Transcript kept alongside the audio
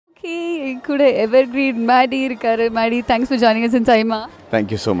கூட எவர்கிரீன் மேடி இருக்காரு. Maddy, thanks for joining us in SIIMA. Thank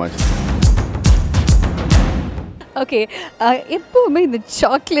you so much. Okay, எப்போவுமே இந்த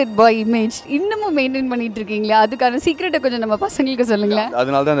சாக்லேட் பாய் இமேஜ் இன்னமும் மெயின்டைன் பண்ணிட்டு இருக்கீங்களா? அதுக்கான சீக்ரெட்டை கொஞ்சம் நம்ம பசங்களுக்கு சொல்லுங்களேன்.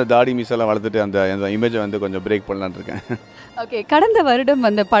 அதனால தான் அந்த தாடி மீசெல்லாம் வளர்த்துட்டு அந்த இமேஜை வந்து கொஞ்சம் பிரேக் பண்ணலான்னு இருக்கேன். ஓகே, கடந்த வருடம்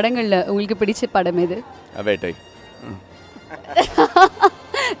வந்த படங்களில் உங்களுக்கு பிடிச்ச படம் எது? வேட்டை.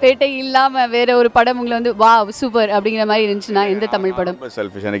 வேட்டை இல்லாமல் வேற ஒரு படம் உங்களை வந்து வா சூப்பர் அப்படிங்கிற மாதிரி இருந்துச்சுன்னா எந்த தமிழ் படம்?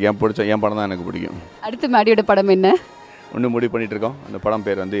 செல்ஃபிஷ். எனக்கு என் படம் தான் எனக்கு பிடிக்கும். அடுத்து மேடியோட படம் என்ன? ஒன்று முடிவு பண்ணிட்டு இருக்கோம். அந்த படம்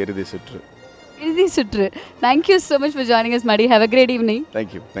பேர் வந்து இறுதி சுற்று. இறுதி சுற்று. Thank you so much for joining us Maddy. Have a great evening.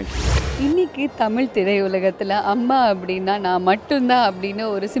 Thank you. இன்னைக்கு தமிழ் திரையுலகத்தில் அம்மா அப்படின்னா நான் மட்டும்தான் அப்படின்னு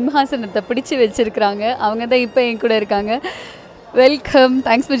ஒரு சிம்ஹாசனத்தை பிடிச்சி வச்சிருக்கிறாங்க. அவங்க தான் இப்போ என் கூட இருக்காங்க. Welcome.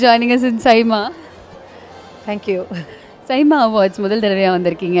 Thanks for joining us in SIIMA. Thank you. SIIMA awards முதல் தடவையாக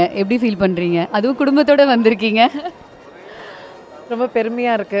வந்திருக்கீங்க. எப்படி ஃபீல் பண்ணுறீங்க? அதுவும் குடும்பத்தோடு வந்திருக்கீங்க. ரொம்ப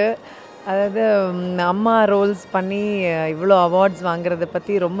பெருமையாக இருக்குது. அதாவது அம்மா ரோல்ஸ் பண்ணி இவ்வளோ அவார்ட்ஸ் வாங்குறத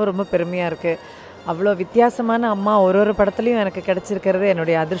பற்றி ரொம்ப ரொம்ப பெருமையாக இருக்குது. அவ்வளோ வித்தியாசமான அம்மா ஒரு படத்துலையும் எனக்கு கிடச்சிருக்கிறது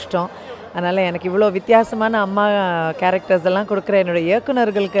என்னுடைய அதிர்ஷ்டம். அதனால் எனக்கு இவ்வளோ வித்தியாசமான அம்மா கேரக்டர்ஸ் எல்லாம் கொடுக்குற என்னுடைய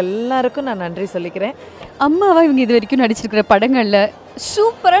இயக்குநர்களுக்கு எல்லாருக்கும் நான் நன்றி சொல்லிக்கிறேன். அம்மாவா இவங்க இது வரைக்கும் நடிச்சிருக்கிற படங்களில்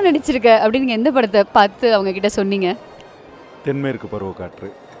சூப்பராக நடிச்சிருக்க அப்படின்னு நீங்கள் எந்த படத்தை பார்த்து அவங்கக்கிட்ட சொன்னீங்க? தென்மேற்கு பருவக்காற்று.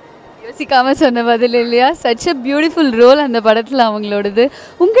 யோசிக்காமல் சொன்ன பதில் இல்லையா? சச் அ பியூட்டிஃபுல் ரோல் அந்த படத்தில் அவங்களோடது.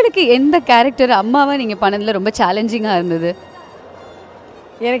 உங்களுக்கு எந்த கேரக்டர் அம்மாவை நீங்கள் பண்ணதில் ரொம்ப சேலஞ்சிங்காக இருந்தது?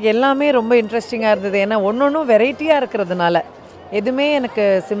 எனக்கு எல்லாமே ரொம்ப இன்ட்ரெஸ்டிங்காக இருந்தது. ஏன்னா ஒன்றும் வெரைட்டியாக இருக்கிறதுனால எதுவுமே எனக்கு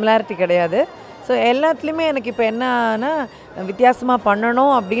சிமிலாரிட்டி கிடையாது. ஸோ எல்லாத்துலேயுமே எனக்கு இப்போ என்னன்னா வித்தியாசமாக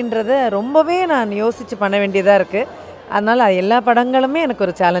பண்ணணும் அப்படின்றத ரொம்பவே நான் யோசித்து பண்ண வேண்டியதாக இருக்குது. அதனால் எல்லா படங்களுமே எனக்கு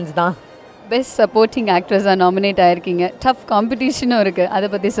ஒரு சேலஞ்ச் தான். Best supporting ஆக்ட்ரஸாக nominate ஆகிருக்கீங்க. டஃப் காம்படிஷனும் இருக்குது, அதை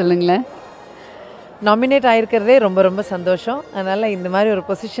பற்றி சொல்லுங்களேன். நாமினேட் ஆகிருக்கிறதே ரொம்ப ரொம்ப சந்தோஷம். அதனால் இந்த மாதிரி ஒரு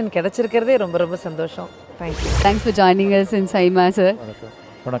பொசிஷன் கிடச்சிருக்கிறதே ரொம்ப ரொம்ப சந்தோஷம். Thank you. Thanks for joining us in SIIMA sir.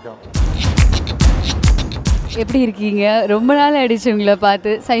 வணக்கம். எப்படி இருக்கீங்க? ரொம்ப நாள் ஆயிடுச்சு உங்களை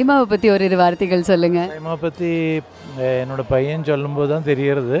பார்த்து. SIIMAவை பற்றி ஒரு வார்த்தைகள் சொல்லுங்கள். SIIMA பற்றி என்னோடய பையன் சொல்லும்போது தான்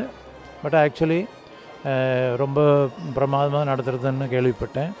தெரிகிறது. பட் ஆக்சுவலி ரொம்ப பிரமாதமாக நடத்துறதுன்னு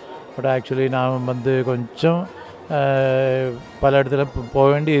கேள்விப்பட்டேன். பட் ஆக்சுவலி நான் வந்து கொஞ்சம் பல இடத்துல போக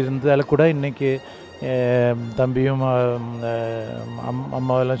வேண்டி இருந்ததால் கூட இன்றைக்கி தம்பியும்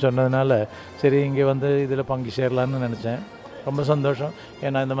அம்மாவெல்லாம் சொன்னதுனால சரி இங்கே வந்து இதில் பங்கு சேரலான்னு நினச்சேன். ரொம்ப சந்தோஷம்.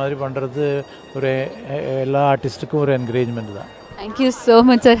 ஏன்னா இந்த மாதிரி பண்ணுறது ஒரு எல்லா ஆர்டிஸ்ட்டுக்கும் ஒரு என்கரேஜ்மெண்ட் தான். Thank you so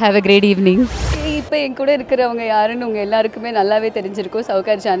much sir. Have a great evening. இப்போ என் கூட இருக்கிறவங்க யாருன்னு உங்கள் எல்லாருக்குமே நல்லாவே தெரிஞ்சிருக்கும்.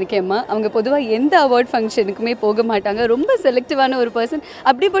 சவுகார் ஜானகி அம்மா. அவங்க பொதுவாக எந்த அவார்ட் ஃபங்க்ஷனுக்குமே போக மாட்டாங்க. ரொம்ப செலக்டிவான ஒரு பர்சன்.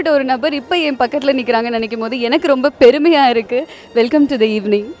 அப்படிப்பட்ட ஒரு நபர் இப்போ என் பக்கத்தில் நிற்கிறாங்கன்னு நினைக்கும் போது எனக்கு ரொம்ப பெருமையாக இருக்குது. Welcome to the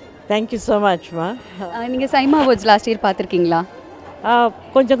evening. Thank you so மச்மா. நீங்கள் SIIMA அவார்ட்ஸ் லாஸ்ட் இயர் பார்த்துருக்கீங்களா?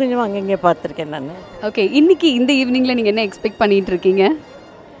 கொஞ்சம் அங்கங்கே பார்த்துருக்கேன் நான். ஓகே, இன்றைக்கி இந்த ஈவினிங்கில் நீங்கள் என்ன எக்ஸ்பெக்ட் பண்ணிகிட்டு இருக்கீங்க?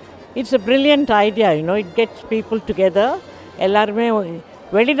 It's a brilliant idea. It gets people together. எல்லாருமே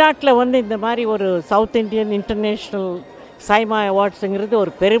வெளிநாட்டில் வந்து இந்த மாதிரி ஒரு சவுத் இண்டியன் இன்டர்நேஷ்னல் SIIMA அவார்ட்ஸுங்கிறது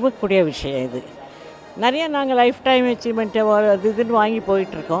ஒரு பெருமைக்கூடிய விஷயம். இது நிறையா நாங்கள் லைஃப் டைம் அச்சீவ்மெண்ட் அவார்டு அது இதுன்னு வாங்கி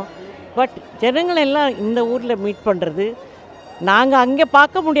போயிட்டுருக்கோம். பட் ஜனங்கள் எல்லாம் இந்த ஊரில் மீட் பண்ணுறது, நாங்கள் அங்கே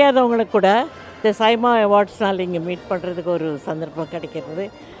பார்க்க முடியாதவங்களுக்கு கூட இந்த SIIMA அவார்ட்ஸ்னால் இங்கே மீட் பண்ணுறதுக்கு ஒரு சந்தர்ப்பம் கிடைக்கிறது.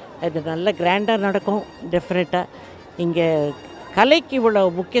 அது நல்ல கிராண்டாக நடக்கும். டெஃபினட்டாக இங்கே கலைக்கு இவ்வளோ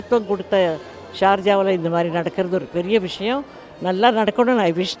முக்கியத்துவம் கொடுத்த ஷார்ஜாவில் இந்த மாதிரி நடக்கிறது ஒரு பெரிய விஷயம். நல்லா நடக்கணும்னு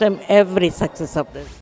I wish them every success of this.